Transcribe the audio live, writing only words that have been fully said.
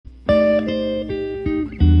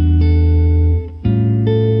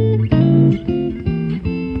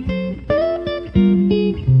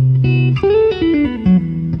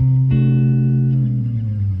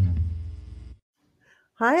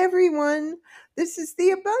everyone. This is the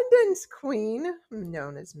Abundance Queen,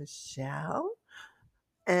 known as Michelle,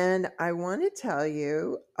 and I want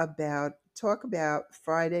to talk about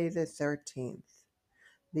Friday the 13th,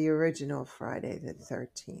 the original Friday the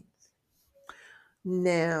 13th.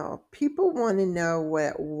 Now, people want to know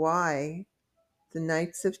why the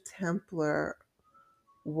Knights of Templar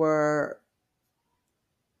were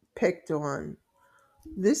picked on.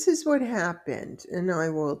 This is what happened, and I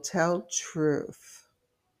will tell truth.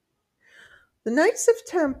 The Knights of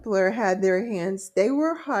Templar had their hands, they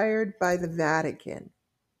were hired by the Vatican,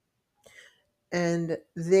 and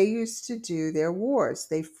they used to do their wars.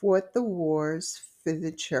 They fought the wars for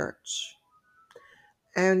the church.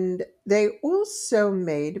 And they also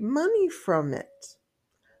made money from it.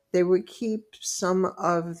 They would keep some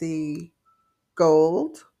of the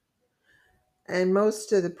gold, and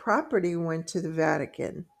most of the property went to the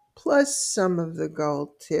Vatican, plus some of the gold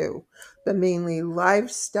too, but mainly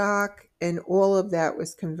livestock, and all of that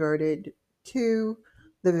was converted to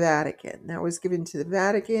the Vatican. That was given to the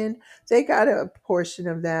Vatican. They got a portion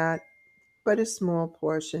of that, but a small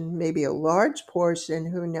portion, maybe a large portion,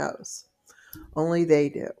 who knows? Only they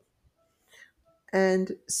do.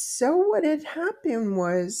 And so what had happened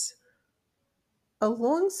was, a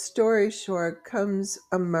long story short, comes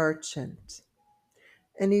a merchant,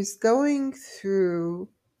 and he's going through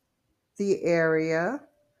the area,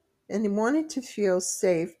 and he wanted to feel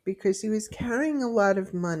safe because he was carrying a lot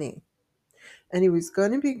of money, and he was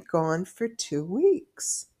going to be gone for 2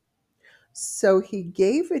 weeks. So he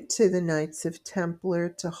gave it to the Knights of Templar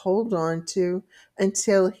to hold on to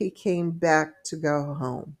until he came back to go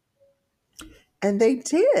home. And they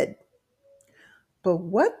did. But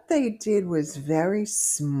what they did was very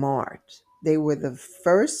smart. They were the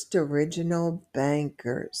first original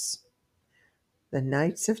bankers. The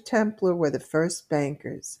Knights of Templar were the first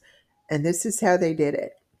bankers. And this is how they did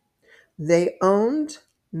it. They owned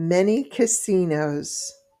many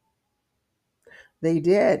casinos. They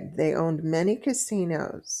did. They owned many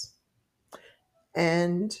casinos.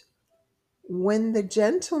 And when the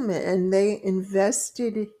gentleman, and they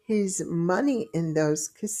invested his money in those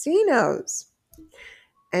casinos.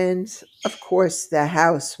 And of course, the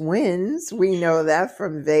house wins. We know that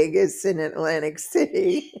from Vegas and Atlantic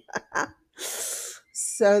City.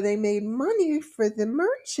 So they made money for the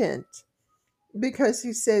merchant because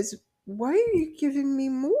he says, "Why are you giving me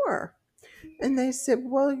more?" And they said,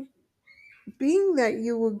 "Well, being that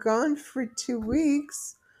you were gone for 2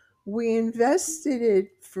 weeks, we invested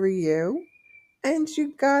it for you, and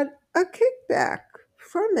you got a kickback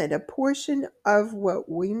from it, a portion of what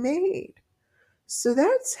we made." So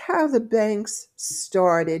that's how the banks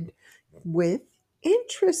started, with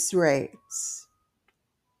interest rates.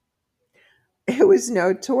 It was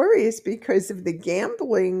notorious because of the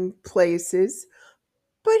gambling places,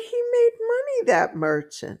 but he made money, that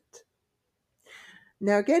merchant.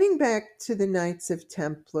 Now, getting back to the Knights of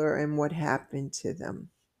Templar and what happened to them.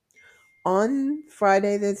 On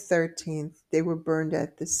Friday the 13th, they were burned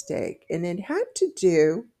at the stake, and it had to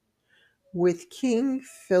do with King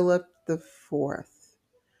Philip the Fourth.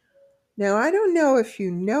 Now, I don't know if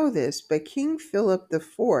you know this, but King Philip the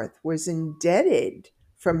Fourth was indebted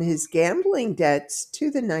from his gambling debts to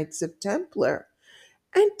the Knights of Templar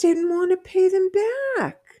and didn't want to pay them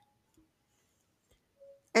back.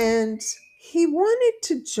 And he wanted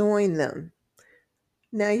to join them.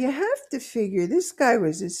 Now you have to figure this guy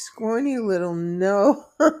was a scrawny little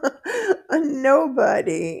a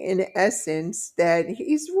nobody, in essence, that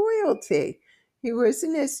he's royalty. He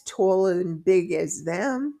wasn't as tall and big as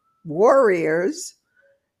them warriors.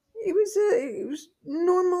 He was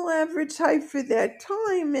normal average height for that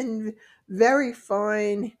time, and very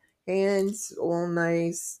fine hands, all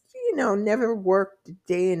nice. Never worked a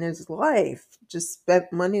day in his life. Just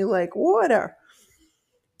spent money like water.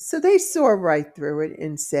 So they saw right through it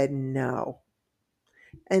and said no.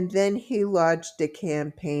 And then he lodged a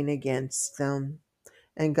campaign against them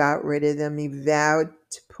and got rid of them. He vowed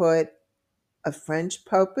to put a French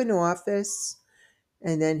pope in office,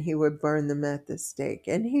 and then he would burn them at the stake.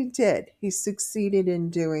 And he did. He succeeded in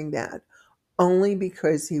doing that, only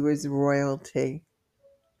because he was royalty.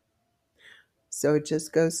 So it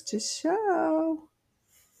just goes to show.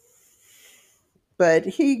 But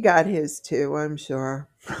he got his too, I'm sure.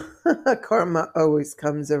 Karma always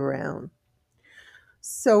comes around.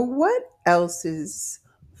 So what else is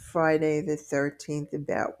Friday the 13th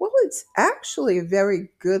about? Well, it's actually a very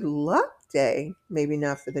good luck day. Maybe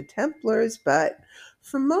not for the Templars, but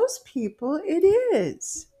for most people it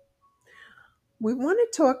is. We want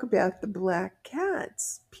to talk about the black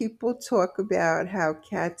cats. People talk about how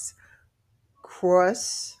cats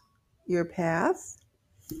cross your path,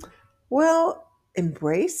 Well,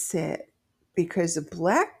 embrace it because a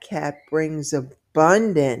black cat brings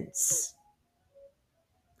abundance.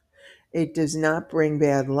 It does not bring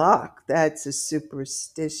bad luck. That's a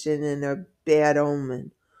superstition and a bad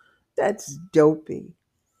omen. That's dopey.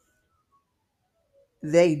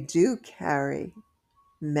 They do carry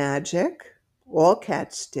magic. All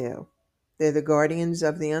cats do. They're the guardians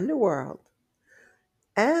of the underworld.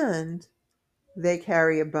 And they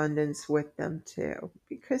carry abundance with them too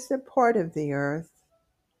because they're part of the earth,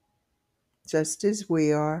 just as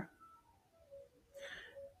we are.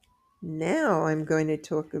 Now I'm going to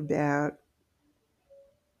talk about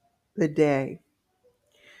the day.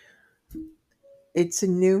 It's a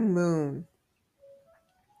new moon.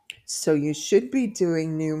 So you should be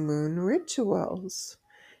doing new moon rituals.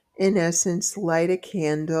 In essence, light a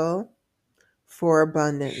candle for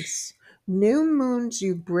abundance. New moons,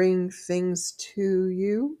 you bring things to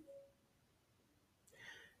you,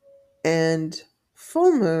 and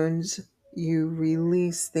full moons, you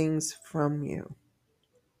release things from you.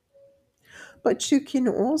 But you can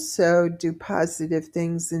also do positive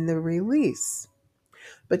things in the release.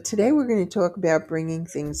 But today we're going to talk about bringing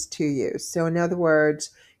things to you. So, in other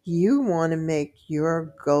words, you want to make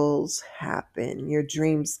your goals happen, your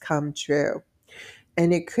dreams come true.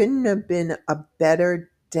 And it couldn't have been a better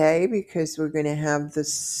day because we're going to have the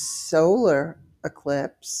solar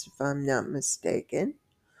eclipse, if I'm not mistaken.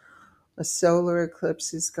 A solar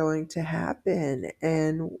eclipse is going to happen.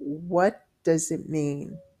 And what does it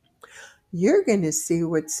mean? You're going to see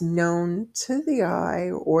what's known to the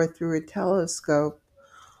eye or through a telescope,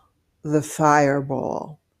 the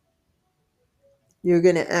fireball. You're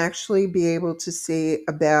going to actually be able to see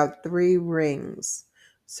about 3 rings.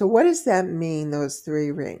 So, what does that mean, those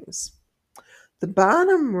 3 rings? The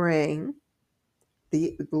bottom ring,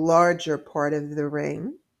 the larger part of the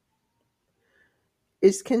ring,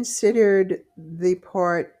 is considered the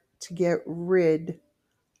part to get rid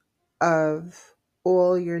of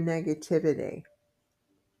all your negativity.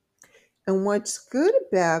 And what's good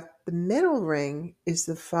about the middle ring is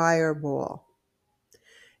the fireball.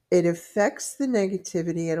 It affects the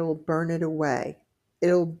negativity, it'll burn it away.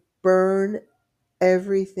 It'll burn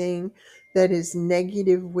everything that is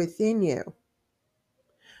negative within you.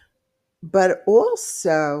 But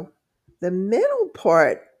also, the middle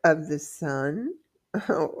part of the sun,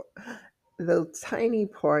 the tiny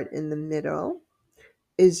part in the middle,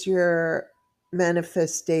 is your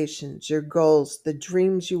manifestations, your goals, the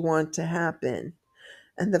dreams you want to happen.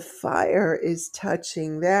 And the fire is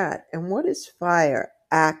touching that. And what is fire?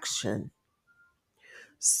 Action.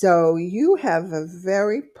 So you have a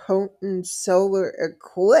very potent solar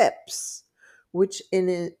eclipse, which in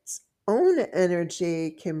its own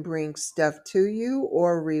energy can bring stuff to you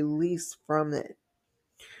or release from it.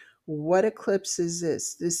 What eclipse is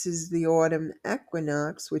this? This is the autumn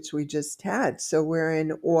equinox, which we just had. So we're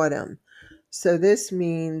in autumn. So this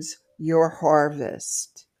means your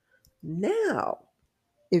harvest. Now,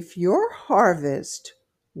 if your harvest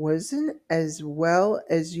wasn't as well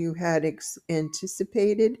as you had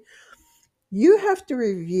anticipated, you have to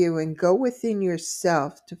review and go within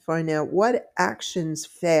yourself to find out what actions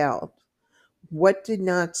failed, what did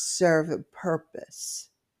not serve a purpose.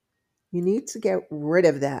 You need to get rid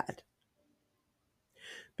of that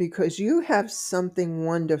because you have something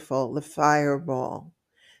wonderful, the fireball,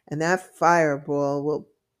 and that fireball will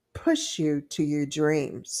push you to your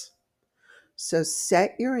dreams. So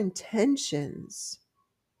set your intentions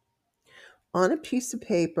on a piece of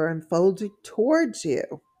paper and fold it towards you.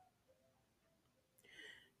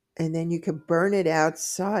 And then you could burn it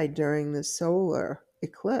outside during the solar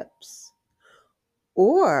eclipse.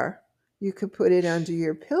 Or you could put it under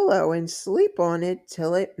your pillow and sleep on it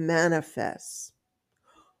till it manifests.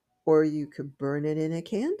 Or you could burn it in a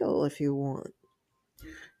candle if you want.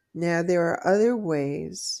 Now, there are other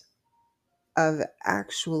ways of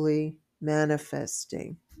actually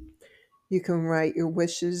manifesting. You can write your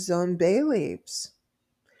wishes on bay leaves.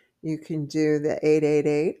 You can do the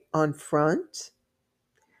 888 on front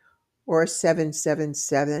or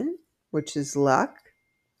 777, which is luck.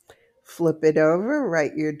 Flip it over,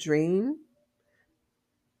 write your dream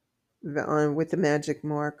on with the magic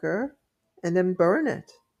marker, and then burn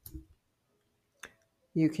it.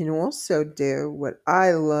 You can also do what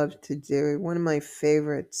I love to do. One of my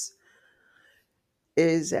favorites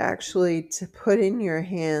is actually to put in your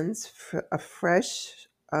hands a fresh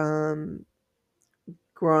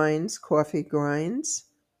grinds, coffee grinds,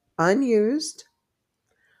 unused,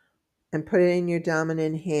 and put it in your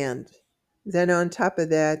dominant hand. Then on top of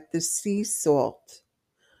that, the sea salt.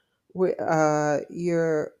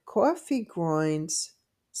 Your coffee grinds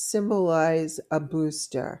symbolize a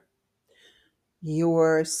booster.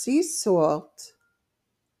 Your sea salt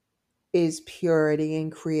is purity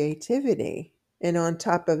and creativity. And on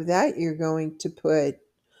top of that, you're going to put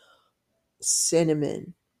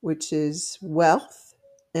cinnamon, which is wealth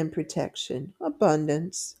and protection,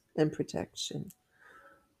 abundance and protection.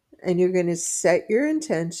 And you're going to set your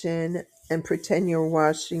intention and pretend you're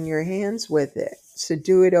washing your hands with it. So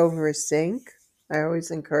do it over a sink. I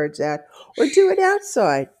always encourage that. Or do it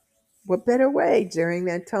outside. What better way during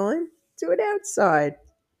that time? Do it outside.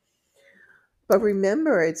 But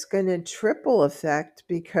remember, it's going to triple effect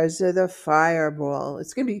because of the fireball.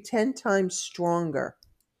 It's going to be 10 times stronger.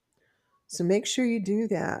 So make sure you do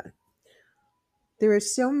that. There are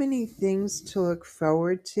so many things to look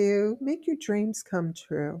forward to. Make your dreams come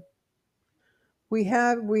true. We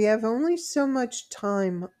have only so much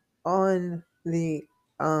time on the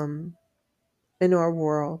in our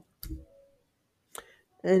world,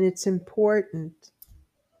 and it's important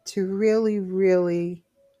to really, really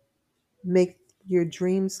make your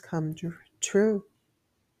dreams come true,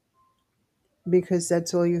 because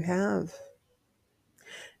that's all you have.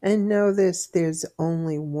 And know this, there's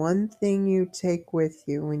only one thing you take with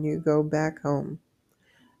you when you go back home,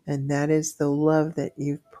 and that is the love that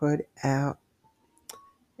you've put out.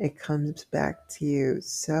 It comes back to you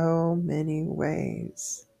so many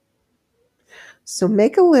ways. So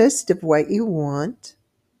make a list of what you want.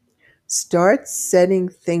 Start setting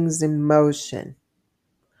things in motion.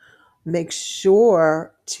 Make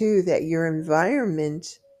sure, too, that your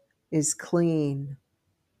environment is clean.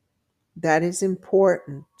 That is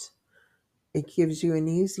important. It gives you an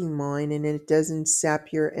easy mind and it doesn't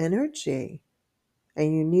sap your energy.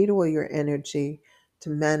 And you need all your energy to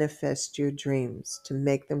manifest your dreams, to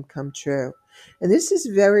make them come true. And this is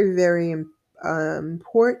very, very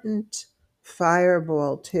important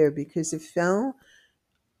fireball, too, because it fell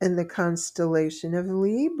in the constellation of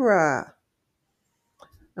Libra.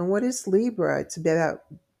 And what is Libra? It's about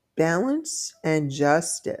balance and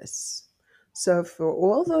justice. So for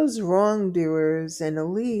all those wrongdoers and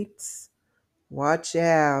elites, watch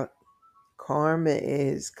out. Karma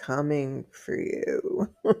is coming for you.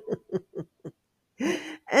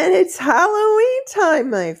 And it's Halloween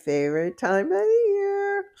time, my favorite time of the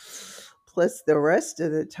year. Plus, the rest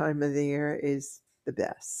of the time of the year is the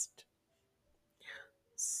best.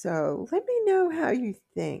 So let me know how you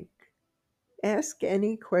think. Ask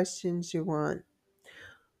any questions you want.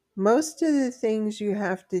 Most of the things you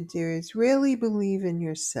have to do is really believe in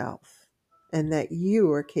yourself and that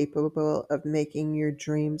you are capable of making your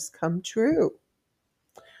dreams come true.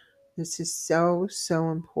 This is so,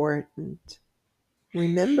 so important.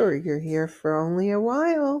 Remember, you're here for only a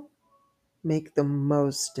while. Make the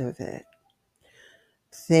most of it.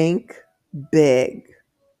 Think big.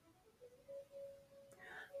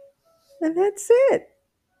 And that's it.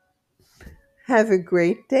 Have a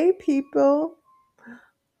great day, people.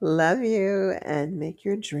 Love you and make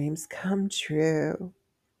your dreams come true.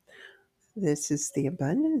 This is the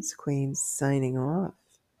Abundance Queen signing off.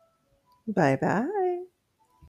 Bye bye.